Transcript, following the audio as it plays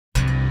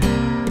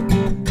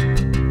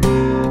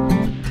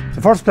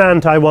The first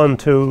plant I want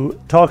to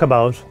talk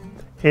about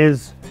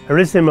is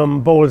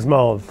Erysimum bowls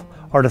mauve,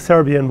 or the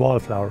Serbian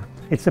wallflower.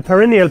 It's a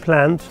perennial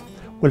plant,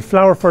 will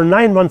flower for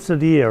 9 months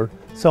of the year,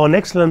 so an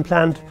excellent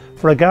plant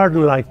for a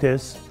garden like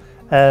this.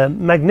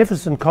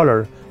 Magnificent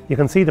colour. You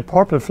can see the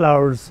purple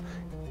flowers,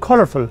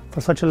 colourful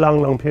for such a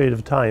long period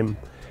of time.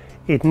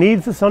 It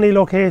needs a sunny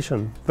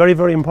location,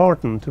 very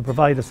important to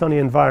provide a sunny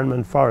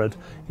environment for it.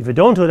 If you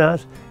don't do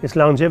that, its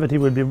longevity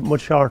will be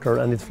much shorter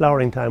and its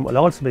flowering time will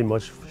also be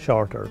much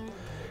shorter.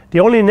 The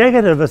only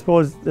negative, I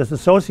suppose, that's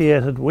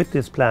associated with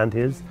this plant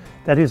is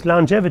that its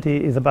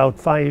longevity is about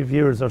 5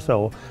 years or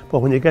so.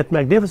 But when you get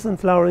magnificent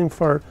flowering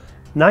for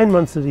 9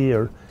 months of the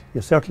year, you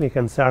certainly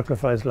can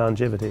sacrifice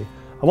longevity.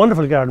 A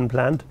wonderful garden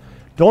plant.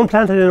 Don't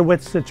plant it in a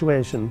wet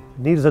situation.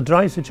 It needs a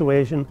dry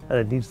situation and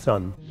it needs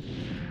sun.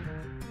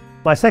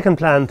 My second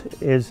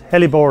plant is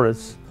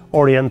Helleborus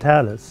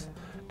orientalis,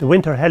 the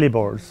winter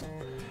hellebores.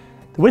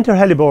 The winter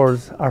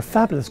hellebores are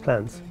fabulous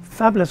plants,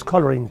 fabulous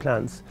colouring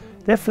plants.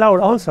 They flower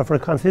also for a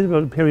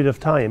considerable period of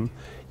time.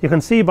 You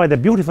can see by the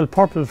beautiful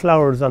purple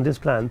flowers on this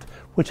plant,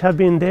 which have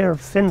been there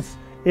since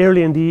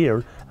early in the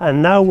year,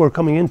 and now we're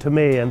coming into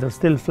May and they're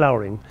still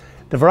flowering.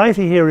 The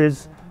variety here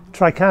is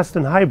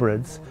Tricastin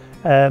hybrids,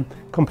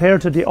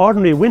 compared to the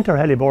ordinary winter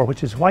hellebore,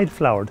 which is white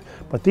flowered.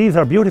 But these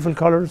are beautiful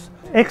colours,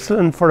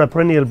 excellent for a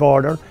perennial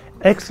border,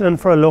 excellent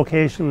for a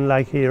location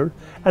like here,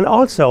 and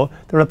also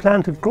they're a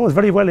plant that grows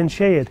very well in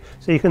shade.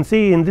 So you can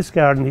see in this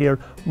garden here,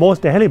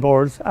 most of the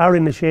hellebores are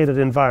in a shaded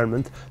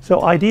environment,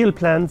 so ideal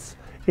plants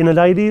in an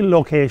ideal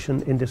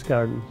location in this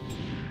garden.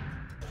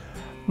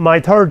 My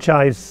third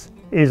choice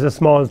is a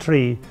small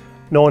tree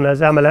known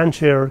as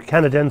Amelanchier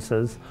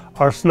canadensis,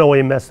 or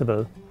snowy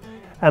messable.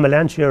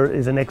 Amelanchier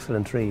is an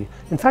excellent tree.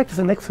 In fact, it's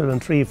an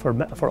excellent tree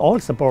for all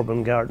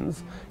suburban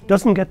gardens. It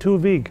doesn't get too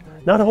big,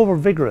 not over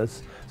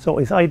vigorous, so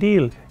it's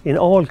ideal in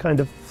all kind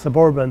of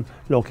suburban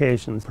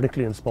locations,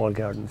 particularly in small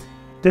gardens.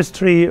 This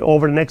tree,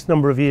 over the next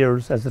number of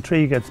years, as the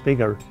tree gets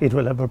bigger, it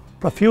will have a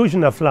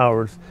profusion of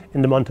flowers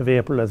in the month of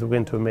April as we go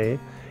into May.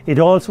 It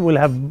also will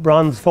have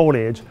bronze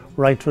foliage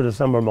right through the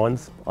summer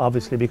months,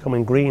 obviously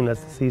becoming green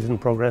as the season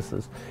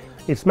progresses.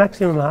 Its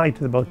maximum height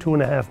is about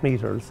 2.5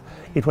 metres.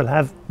 It will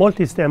have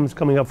multi-stems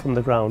coming up from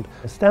the ground,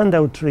 a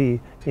standout tree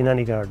in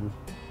any garden.